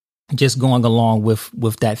just going along with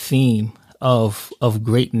that theme of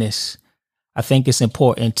greatness, I think it's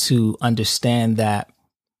important to understand that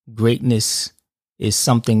greatness is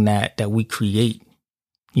something that we create.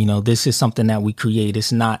 You know, this is something that we create.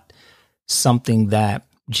 It's not something that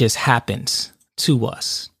just happens to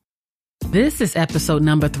us. This is episode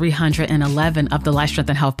number 311 of the Life, Strength,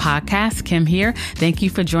 and Health podcast. Kim here. Thank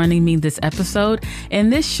you for joining me this episode.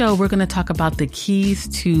 In this show, we're going to talk about the keys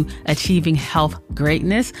to achieving health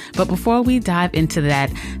greatness. But before we dive into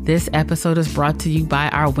that, this episode is brought to you by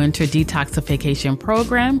our winter detoxification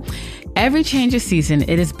program. Every change of season,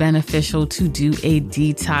 it is beneficial to do a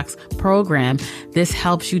detox program. This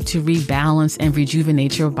helps you to rebalance and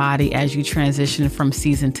rejuvenate your body as you transition from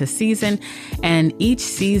season to season. And each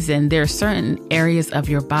season, there are certain areas of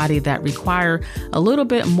your body that require a little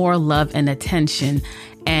bit more love and attention.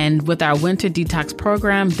 And with our winter detox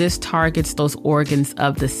program, this targets those organs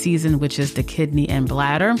of the season, which is the kidney and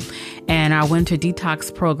bladder. And our winter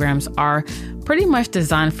detox programs are pretty much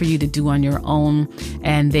designed for you to do on your own.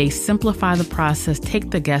 And they simplify the process,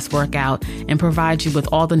 take the guesswork out, and provide you with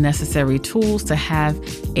all the necessary tools to have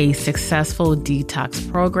a successful detox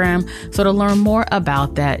program. So to learn more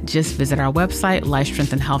about that, just visit our website,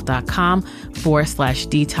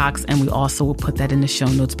 lifestrengthandhealth.com/detox. And we also will put that in the show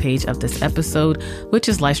notes page of this episode, which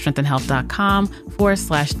is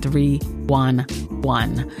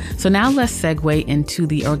lifestrengthandhealth.com/311. So now let's segue into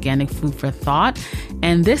the organic food for thought.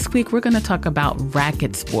 And this week, we're going to talk about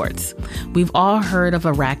racket sports. We've all heard of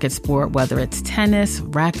a racket sport, whether it's tennis,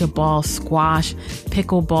 racquetball, squash,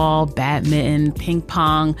 pickleball, badminton, ping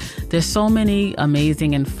pong. There's so many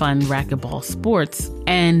amazing and fun racquetball sports,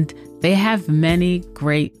 and they have many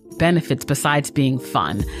great benefits besides being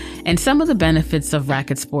fun. And some of the benefits of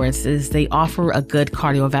racket sports is they offer a good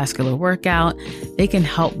cardiovascular workout. They can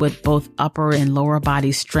help with both upper and lower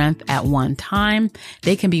body strength at one time.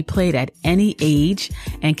 They can be played at any age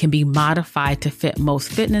and can be modified to fit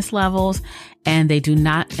most fitness levels. And they do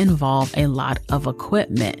not involve a lot of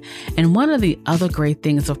equipment. And one of the other great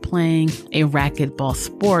things of playing a racquetball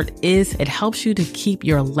sport is it helps you to keep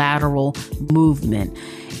your lateral movement.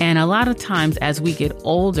 And a lot of times as we get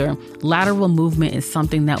older, lateral movement is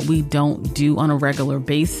something that we don't do on a regular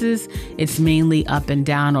basis. It's mainly up and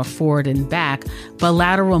down or forward and back. But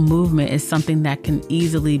lateral movement is something that can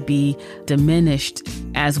easily be diminished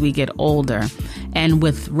as we get older. And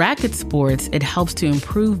with racket sports, it helps to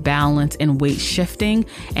improve balance and weight shifting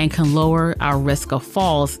and can lower our risk of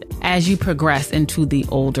falls as you progress into the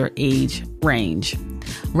older age range.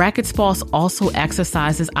 Racquetball also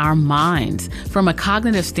exercises our minds. From a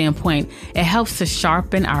cognitive standpoint, it helps to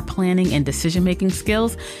sharpen our planning and decision-making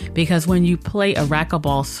skills because when you play a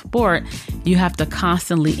racquetball sport, you have to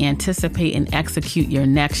constantly anticipate and execute your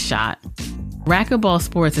next shot. Racquetball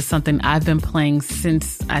sports is something I've been playing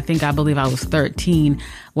since I believe I was 13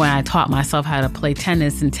 when I taught myself how to play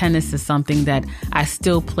tennis. And tennis is something that I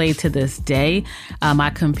still play to this day.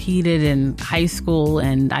 I competed in high school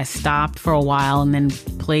and I stopped for a while and then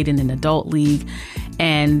played in an adult league.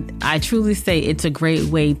 And I truly say it's a great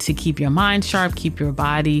way to keep your mind sharp, keep your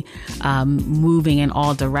body moving in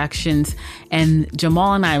all directions. And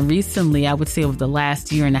Jamal and I recently, I would say over the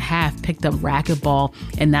last year and a half, picked up racquetball.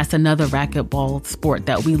 And that's another racquetball sport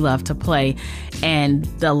that we love to play. And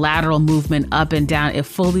the lateral movement up and down, it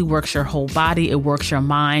fully works your whole body. It works your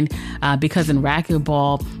mind because in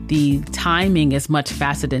racquetball, the timing is much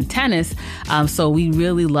faster than tennis. So we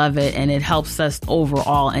really love it and it helps us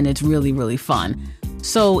overall. And it's really, really fun.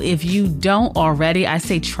 So if you don't already, I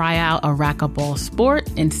say try out a racquetball sport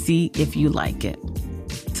and see if you like it.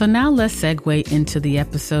 So now let's segue into the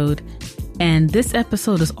episode. And this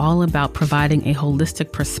episode is all about providing a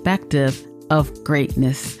holistic perspective of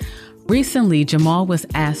greatness. Recently, Jamal was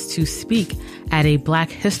asked to speak at a Black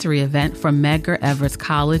History event from Medgar Evers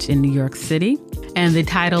College in New York City. And the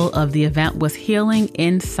title of the event was Healing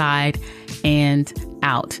Inside and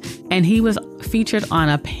Out. And he was featured on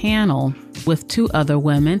a panel with two other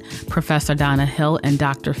women, Professor Donna Hill and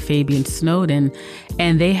Dr. Fabian Snowden.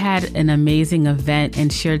 And they had an amazing event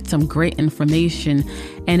and shared some great information.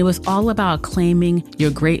 And it was all about claiming your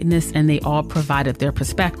greatness, and they all provided their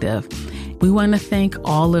perspective. We want to thank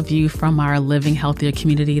all of you from our Living Healthier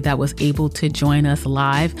community that was able to join us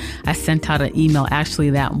live. I sent out an email actually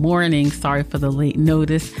that morning. Sorry for the late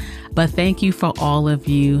notice, but thank you for all of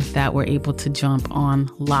you that were able to jump on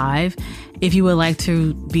live. If you would like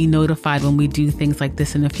to be notified when we do things like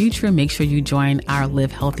this in the future, make sure you join our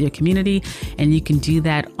Live Healthier community, and you can do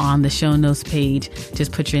that on the show notes page.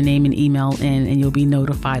 Just put your name and email in and you'll be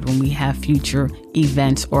notified when we have future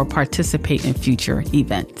events or participate in future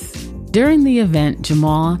events. During the event,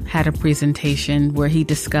 Jamal had a presentation where he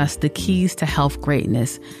discussed the keys to health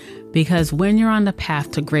greatness, because when you're on the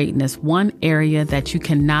path to greatness, one area that you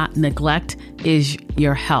cannot neglect is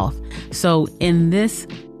your health. So in this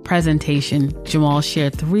presentation, Jamal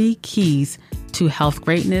shared 3 keys to health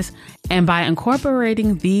greatness, and by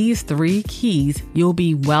incorporating these 3 keys, you'll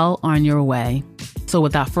be well on your way. So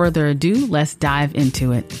without further ado, let's dive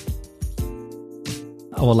into it.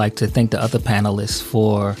 I would like to thank the other panelists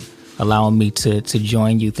for allowing me to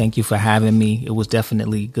join you. Thank you for having me. It was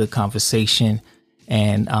definitely good conversation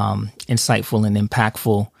and insightful and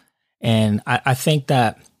impactful. And I think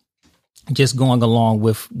that just going along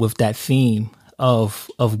with that theme of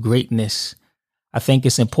greatness, I think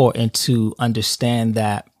it's important to understand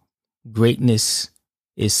that greatness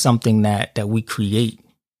is something that we create.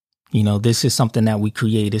 You know, this is something that we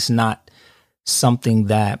create. It's not something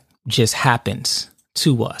that just happens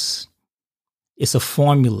to us. It's a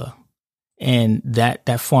formula, and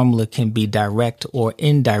that formula can be direct or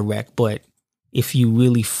indirect. But if you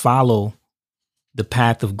really follow the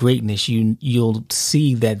path of greatness, you'll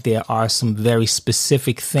see that there are some very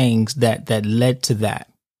specific things that led to that.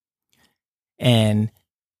 And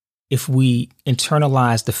if we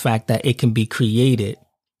internalize the fact that it can be created,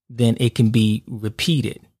 then it can be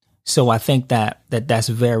repeated. So I think that's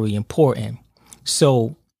very important.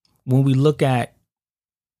 So when we look at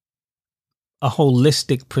a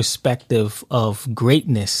holistic perspective of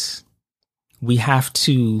greatness, we have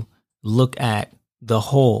to look at the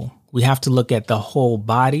whole. We have to look at the whole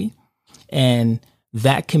body, and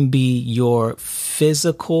that can be your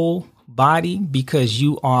physical body, because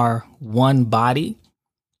you are one body.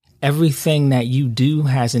 Everything that you do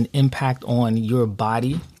has an impact on your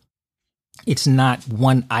body. It's not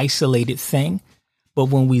one isolated thing. But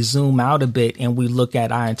when we zoom out a bit and we look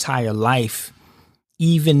at our entire life,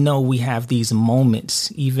 even though we have these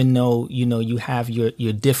moments, even though, you have your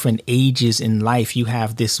different ages in life, you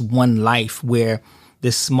have this one life where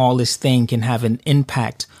the smallest thing can have an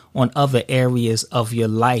impact on other areas of your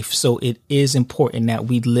life. So it is important that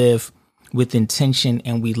we live with intention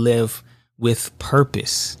and we live with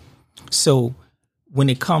purpose. So when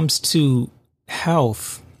it comes to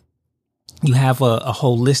health, you have a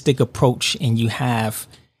holistic approach, and you have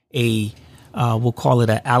we'll call it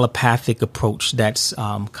an allopathic approach. That's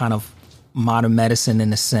kind of modern medicine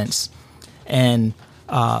in a sense. And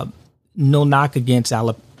no knock against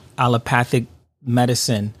allopathic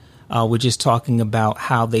medicine. We're just talking about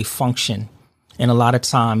how they function. And a lot of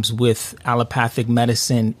times with allopathic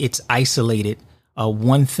medicine, it's isolated.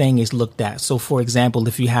 One thing is looked at. So, for example,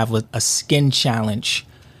 if you have a skin challenge,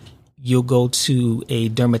 you'll go to a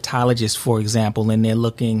dermatologist, for example, and they're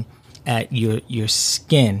looking at your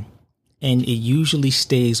skin, and it usually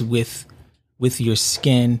stays with your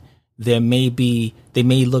skin. They may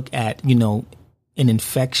look at, an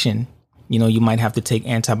infection. You might have to take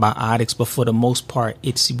antibiotics, but for the most part,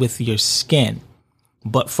 it's with your skin.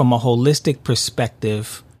 But from a holistic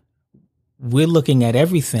perspective, we're looking at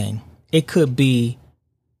everything. It could be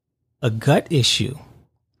a gut issue,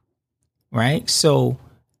 right? So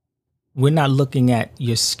we're not looking at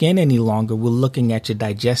your skin any longer. We're looking at your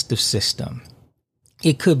digestive system.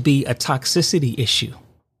 It could be a toxicity issue,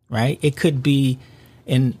 right? It could be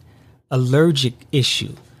an allergic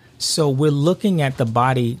issue. So we're looking at the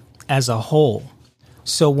body as a whole.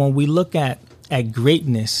 So when we look at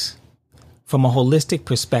greatness from a holistic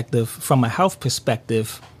perspective, from a health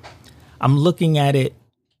perspective, I'm looking at it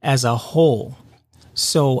as a whole.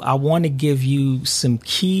 So I want to give you some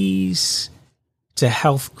keys to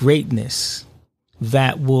health greatness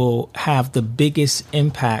that will have the biggest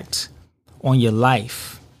impact on your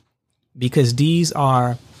life, because these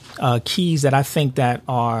are keys that I think that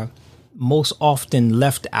are most often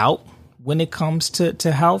left out when it comes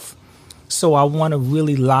to health. So I want to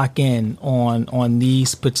really lock in on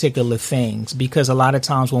these particular things, because a lot of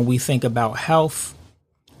times when we think about health,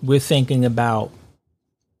 we're thinking about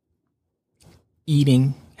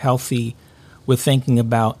eating healthy. We're thinking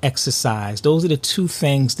about exercise. Those are the 2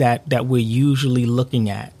 things that we're usually looking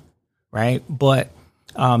at, right? But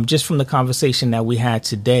just from the conversation that we had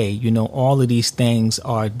today, all of these things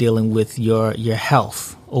are dealing with your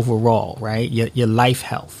health overall, right? Your life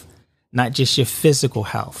health, not just your physical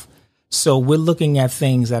health. So we're looking at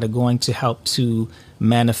things that are going to help to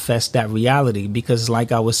manifest that reality, because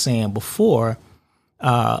like I was saying before,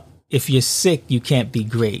 if you're sick, you can't be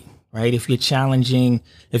great. Right? If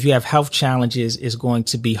you have health challenges, it's going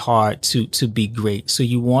to be hard to be great. So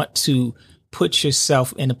you want to put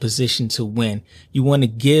yourself in a position to win. You want to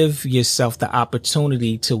give yourself the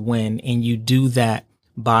opportunity to win. And you do that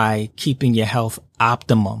by keeping your health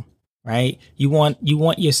optimum. right? You want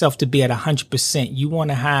yourself to be at 100%. You want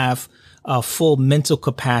to have full mental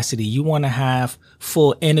capacity. You want to have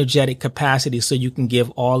full energetic capacity so you can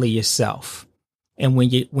give all of yourself. And when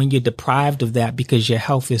you're deprived of that because your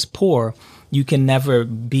health is poor, you can never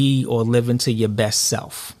be or live into your best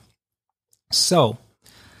self. So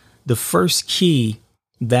the first key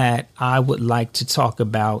that I would like to talk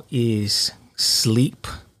about is sleep.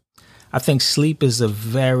 I think sleep is a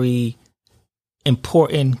very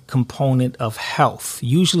important component of health.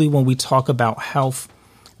 Usually when we talk about health,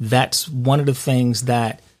 that's one of the things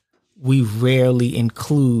that we rarely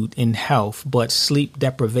include in health, but sleep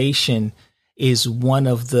deprivation is one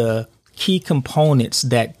of the key components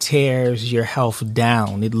that tears your health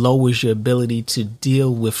down. It lowers your ability to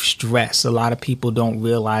deal with stress. A lot of people don't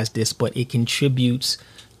realize this, but it contributes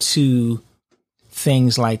to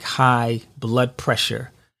things like high blood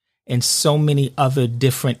pressure and so many other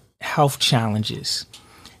different health challenges.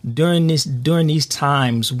 During these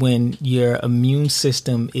times when your immune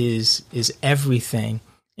system is everything,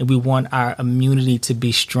 and we want our immunity to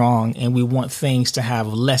be strong, and we want things to have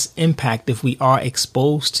less impact if we are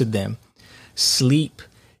exposed to them, sleep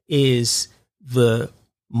is the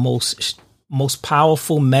most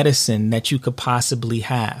powerful medicine that you could possibly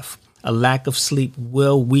have. A lack of sleep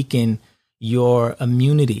will weaken your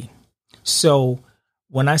immunity. So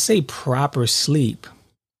when I say proper sleep,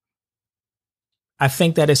 I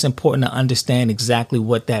think that it's important to understand exactly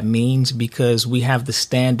what that means, because we have the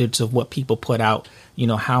standards of what people put out,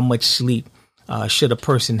 how much sleep should a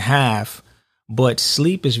person have. But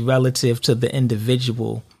sleep is relative to the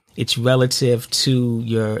individual. It's relative to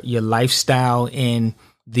your lifestyle and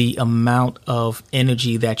the amount of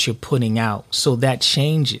energy that you're putting out. So that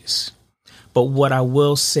changes. But what I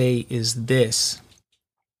will say is this: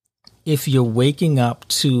 if you're waking up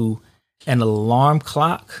to an alarm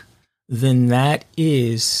clock, then that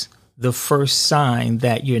is the first sign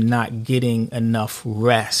that you're not getting enough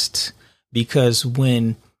rest. Because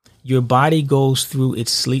when your body goes through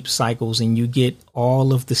its sleep cycles and you get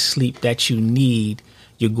all of the sleep that you need,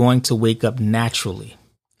 you're going to wake up naturally.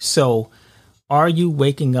 So are you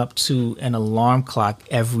waking up to an alarm clock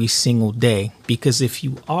every single day? Because if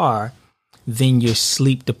you are, then you're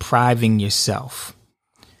sleep depriving yourself.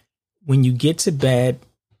 When you get to bed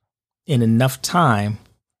in enough time,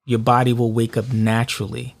 your body will wake up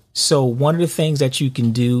naturally. So one of the things that you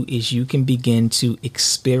can do is you can begin to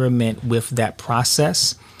experiment with that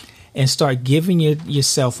process and start giving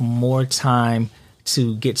yourself more time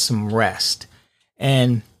to get some rest.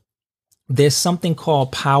 And there's something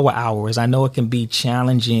called power hours. I know it can be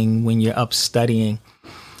challenging when you're up studying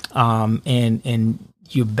and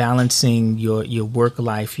you're balancing your work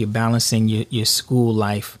life, you're balancing your school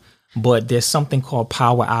life. But there's something called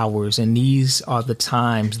power hours, and these are the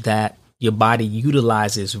times that your body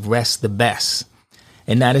utilizes rest the best.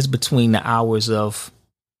 And that is between the hours of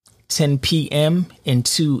 10 p.m. and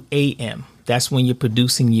 2 a.m. That's when you're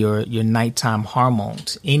producing your nighttime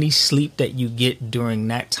hormones. Any sleep that you get during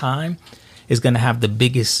that time is going to have the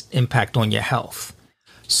biggest impact on your health.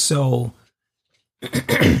 So,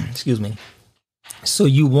 excuse me. So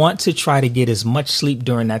you want to try to get as much sleep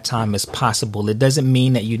during that time as possible. It doesn't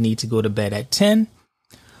mean that you need to go to bed at 10,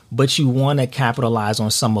 but you want to capitalize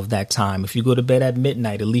on some of that time. If you go to bed at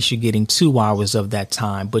midnight, at least you're getting 2 hours of that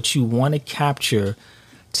time, but you want to capture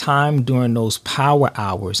time during those power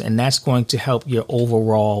hours, and that's going to help your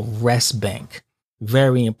overall rest bank.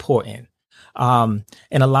 Very important. And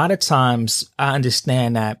a lot of times I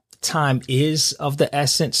understand that time is of the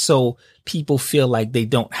essence, so people feel like they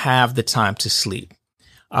don't have the time to sleep.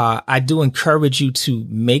 I do encourage you to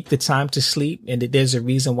make the time to sleep. And there's a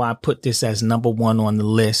reason why I put this as number one on the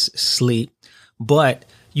list, sleep. But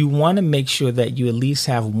you want to make sure that you at least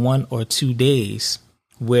have 1 or 2 days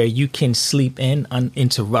where you can sleep in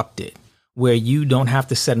uninterrupted, where you don't have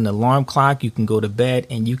to set an alarm clock. You can go to bed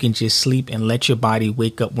and you can just sleep and let your body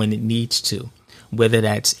wake up when it needs to. Whether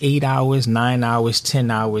that's 8 hours, 9 hours,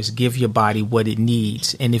 10 hours, give your body what it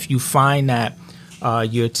needs. And if you find that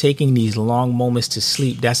you're taking these long moments to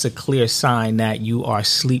sleep, that's a clear sign that you are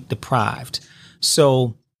sleep deprived.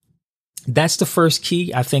 So that's the first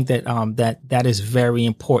key. I think that that is very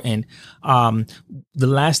important. The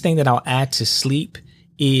last thing that I'll add to sleep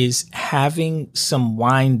is having some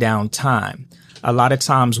wind down time. A lot of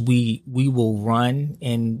times we will run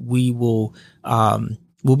and we'll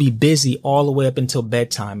be busy all the way up until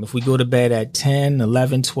bedtime. If we go to bed at 10,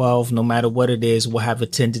 11, 12, no matter what it is, we'll have a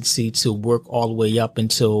tendency to work all the way up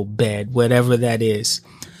until bed, whatever that is.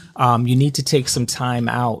 You need to take some time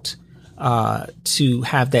out to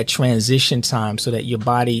have that transition time so that your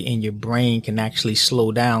body and your brain can actually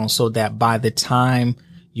slow down, so that by the time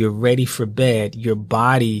you're ready for bed, your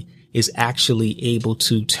body is actually able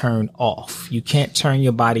to turn off. You can't turn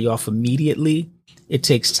your body off immediately. It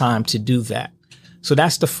takes time to do that. So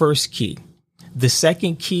that's the first key. The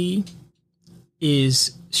second key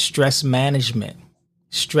is stress management.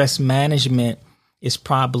 Stress management is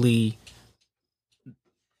probably,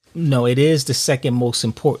 no, it is the second most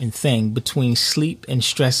important thing. Between sleep and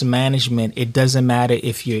stress management, it doesn't matter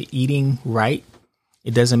if you're eating right.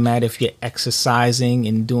 It doesn't matter if you're exercising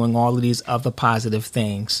and doing all of these other positive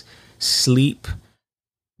things. Sleep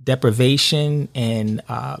deprivation and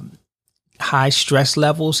high stress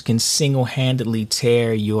levels can single-handedly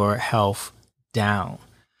tear your health down.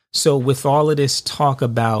 So with all of this talk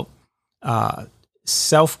about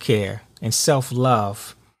self-care and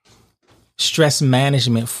self-love, stress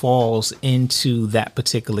management falls into that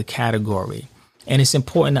particular category. And it's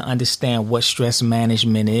important to understand what stress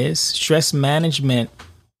management is. Stress management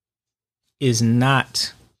is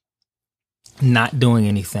not doing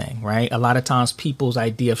anything, right? A lot of times people's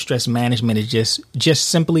idea of stress management is just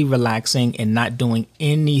simply relaxing and not doing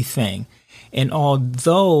anything. And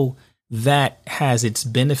although that has its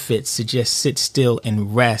benefits to just sit still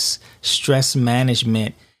and rest, stress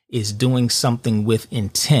management is doing something with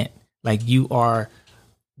intent. Like you are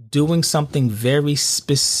doing something very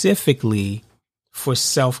specifically for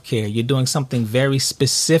self-care. You're doing something very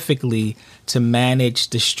specifically to manage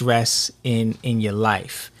the stress in your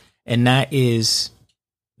life. And that is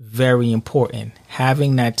very important,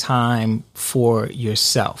 having that time for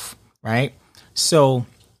yourself, right? So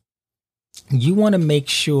you want to make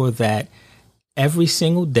sure that every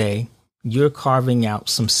single day you're carving out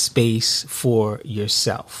some space for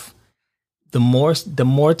yourself. The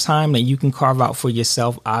more time that you can carve out for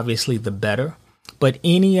yourself, obviously, the better. But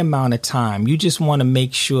any amount of time, you just want to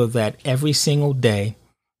make sure that every single day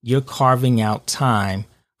you're carving out time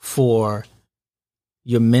for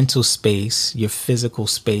your mental space, your physical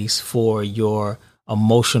space, for your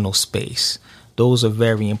emotional space. Those are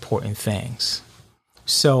very important things.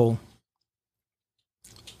 So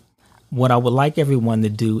what I would like everyone to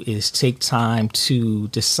do is take time to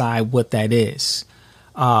decide what that is.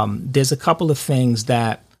 There's a couple of things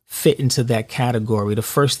that fit into that category. The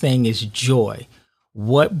first thing is joy.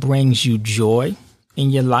 What brings you joy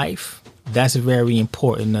in your life? That's very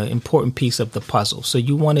important, an important piece of the puzzle. So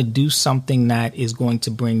you want to do something that is going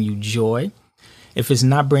to bring you joy. If it's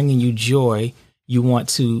not bringing you joy, you want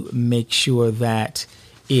to make sure that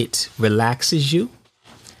it relaxes you.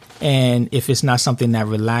 And if it's not something that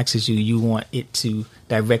relaxes you, you want it to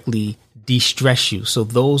directly de-stress you. So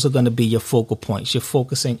those are going to be your focal points. You're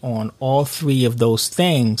focusing on all three of those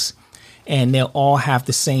things, and they'll all have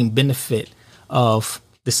the same benefit of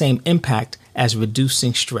the same impact as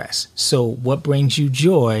reducing stress. So what brings you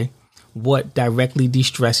joy, what directly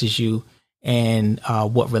de-stresses you, and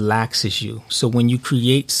what relaxes you. So when you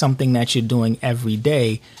create something that you're doing every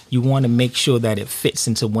day, you want to make sure that it fits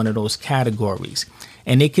into one of those categories.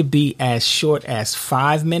 And it could be as short as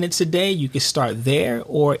 5 minutes a day. You could start there,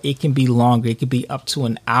 or it can be longer. It could be up to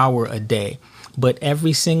an hour a day. But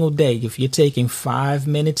every single day, if you're taking 5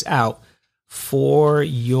 minutes out for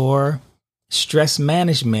your stress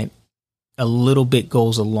management, a little bit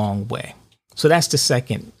goes a long way. So that's the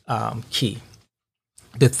second key.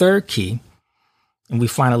 The third key, and we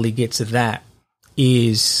finally get to that,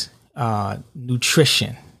 is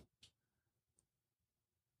nutrition.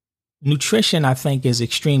 Nutrition, I think, is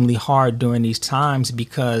extremely hard during these times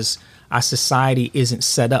because our society isn't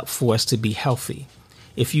set up for us to be healthy.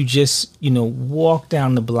 If you just, walk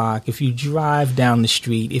down the block, if you drive down the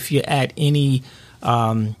street, if you're at any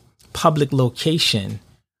public location,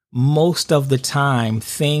 most of the time,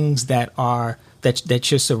 things that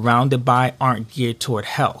you're surrounded by aren't geared toward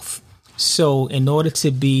health. So in order to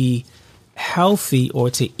be healthy or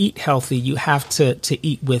to eat healthy, you have to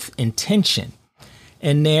eat with intention.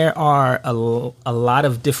 And there are a lot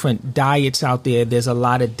of different diets out there. There's a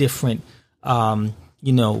lot of different,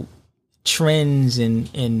 trends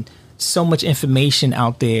and so much information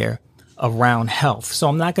out there around health. So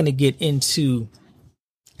I'm not going to get into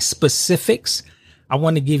specifics. I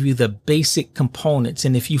want to give you the basic components.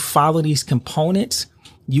 And if you follow these components,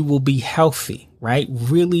 you will be healthy, right?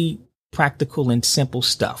 Really practical and simple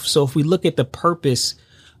stuff. So if we look at the purpose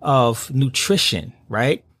of nutrition,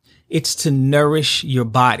 right? It's to nourish your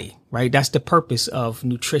body, right? That's the purpose of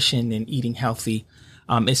nutrition and eating healthy.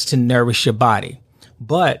 It's to nourish your body.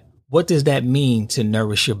 But what does that mean, to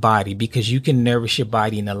nourish your body? Because you can nourish your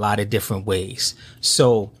body in a lot of different ways.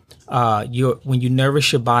 So when you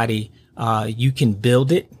nourish your body, you can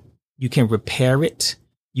build it, you can repair it,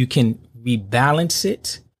 you can rebalance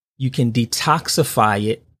it, you can detoxify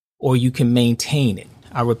it, or you can maintain it.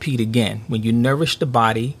 I repeat again, when you nourish the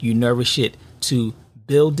body, you nourish it to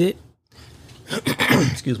build it,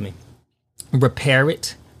 excuse me, repair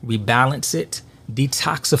it, rebalance it,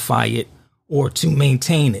 detoxify it, or to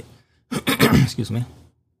maintain it. Excuse me.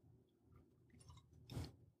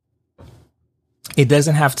 It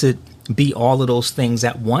doesn't have to be all of those things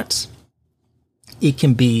at once. It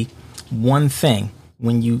can be one thing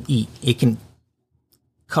when you eat. It can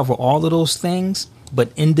cover all of those things,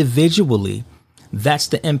 but individually, that's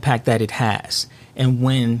the impact that it has. And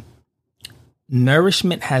when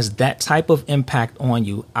nourishment has that type of impact on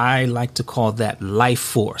you, I like to call that life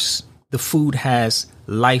force. The food has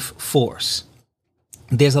life force.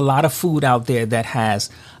 There's a lot of food out there that has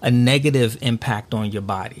a negative impact on your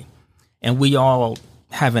body. And we all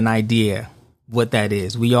have an idea what that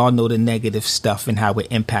is. We all know the negative stuff and how it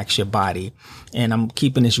impacts your body. And I'm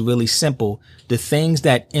keeping this really simple. The things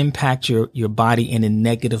that impact your body in a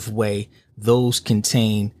negative way, those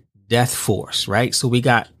contain death force, right? So we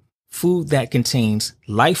got food that contains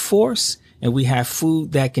life force and we have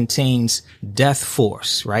food that contains death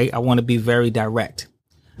force, right? I want to be very direct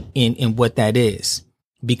in what that is,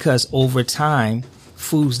 because over time,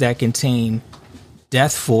 foods that contain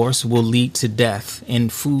death force will lead to death,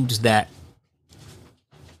 and foods that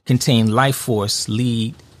contain life force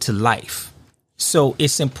lead to life. So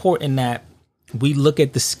it's important that we look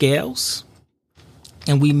at the scales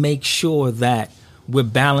and we make sure that we're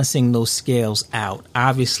balancing those scales out.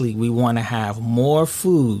 Obviously, we want to have more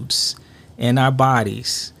foods in our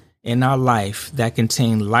bodies, in our life, that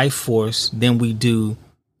contain life force than we do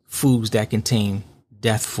foods that contain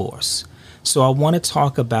death force. So I want to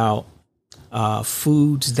talk about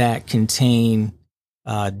foods that contain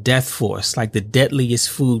death force, like the deadliest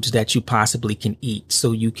foods that you possibly can eat.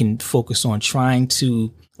 So you can focus on trying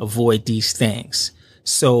to avoid these things.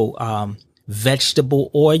 So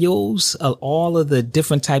vegetable oils, all of the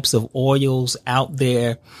different types of oils out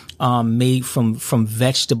there made from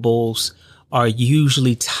vegetables are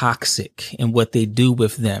usually toxic in what they do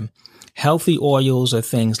with them. Healthy oils are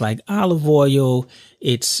things like olive oil.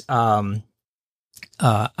 It's olive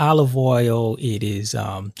oil. It is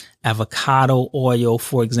avocado oil,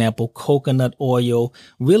 for example, coconut oil.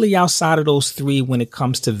 Really, outside of those three, when it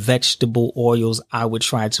comes to vegetable oils, I would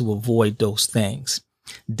try to avoid those things.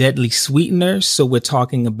 Deadly sweeteners. So we're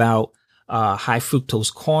talking about high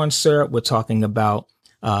fructose corn syrup. We're talking about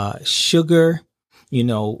sugar. You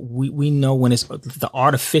know, we know when it's the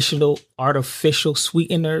artificial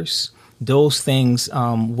sweeteners, those things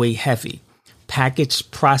weigh heavy.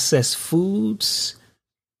 Packaged processed foods,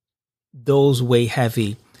 those weigh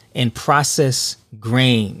heavy. And processed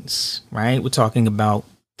grains, right? We're talking about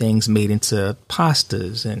things made into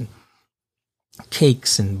pastas and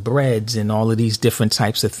cakes and breads and all of these different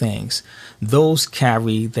types of things. Those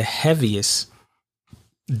carry the heaviest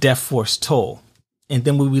death force toll. And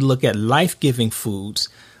then when we look at life-giving foods,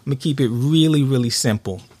 I'm going to keep it really, really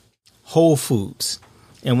simple. Whole foods.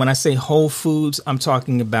 And when I say whole foods, I'm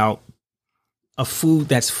talking about a food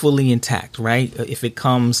that's fully intact, right? If it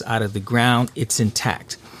comes out of the ground, it's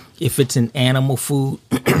intact. If it's an animal food,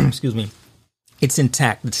 excuse me, it's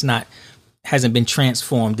intact. It's not, hasn't been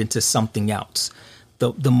transformed into something else.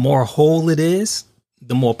 The more whole it is,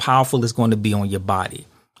 the more powerful it's going to be on your body.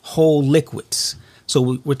 Whole liquids.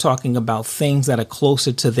 So we're talking about things that are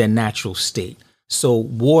closer to their natural state. So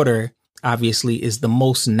water, obviously, is the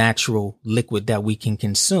most natural liquid that we can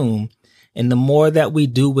consume. And the more that we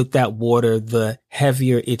do with that water, the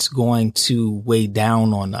heavier it's going to weigh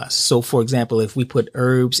down on us. So, for example, if we put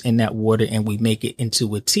herbs in that water and we make it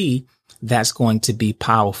into a tea, that's going to be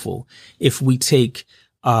powerful. If we take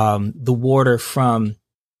the water from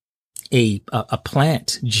a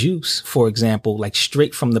plant juice, for example, like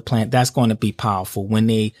straight from the plant, that's going to be powerful. When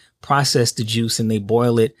they process the juice and they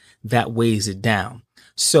boil it, that weighs it down.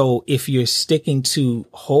 So if you're sticking to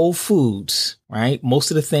whole foods, right,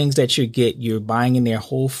 most of the things that you're buying in their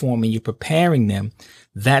whole form and you're preparing them,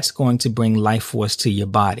 that's going to bring life force to your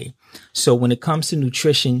body. So when it comes to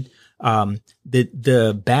nutrition,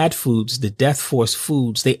 the bad foods, the death force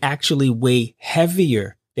foods, they actually weigh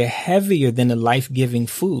heavier. They're heavier than the life-giving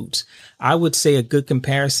foods. I would say a good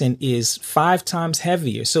comparison is 5 times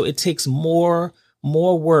heavier. So it takes more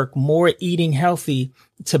work, more eating healthy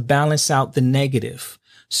to balance out the negative.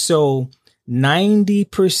 So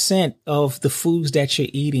 90% of the foods that you're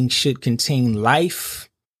eating should contain life.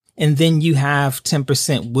 And then you have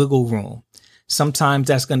 10% wiggle room. Sometimes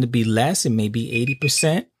that's going to be less. It may be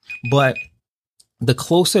 80%. But the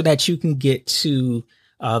closer that you can get to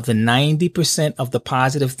the 90% of the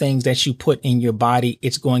positive things that you put in your body,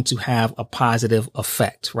 it's going to have a positive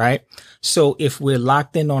effect, right? So if we're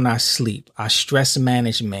locked in on our sleep, our stress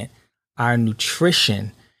management, our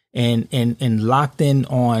nutrition, and locked in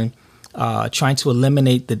on trying to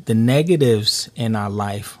eliminate the negatives in our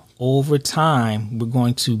life, over time, we're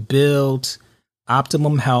going to build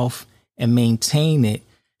optimum health and maintain it,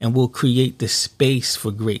 and we'll create the space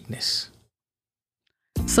for greatness.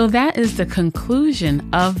 So that is the conclusion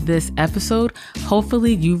of this episode.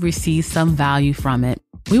 Hopefully you received some value from it.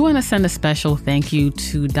 We want to send a special thank you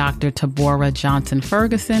to Dr. Tabora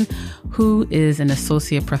Johnson-Ferguson, who is an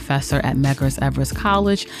associate professor at Medgar Evers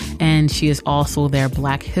College, and she is also their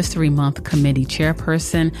Black History Month committee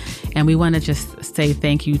chairperson. And we want to just say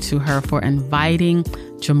thank you to her for inviting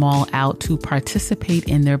Jamal out to participate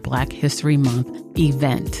in their Black History Month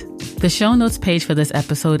event. The show notes page for this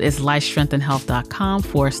episode is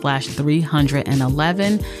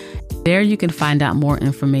lifestrengthandhealth.com/311. There you can find out more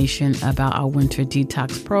information about our winter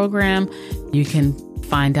detox program. You can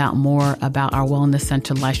find out more about our Wellness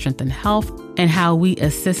Center, Life Strength and Health, and how we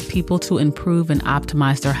assist people to improve and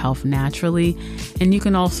optimize their health naturally. And you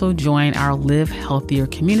can also join our Live Healthier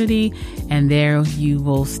community, and there you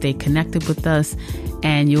will stay connected with us,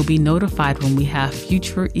 and you'll be notified when we have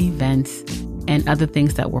future events and other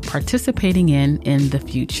things that we're participating in the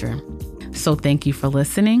future. So thank you for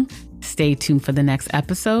listening. Stay tuned for the next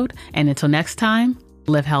episode. And until next time,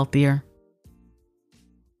 live healthier.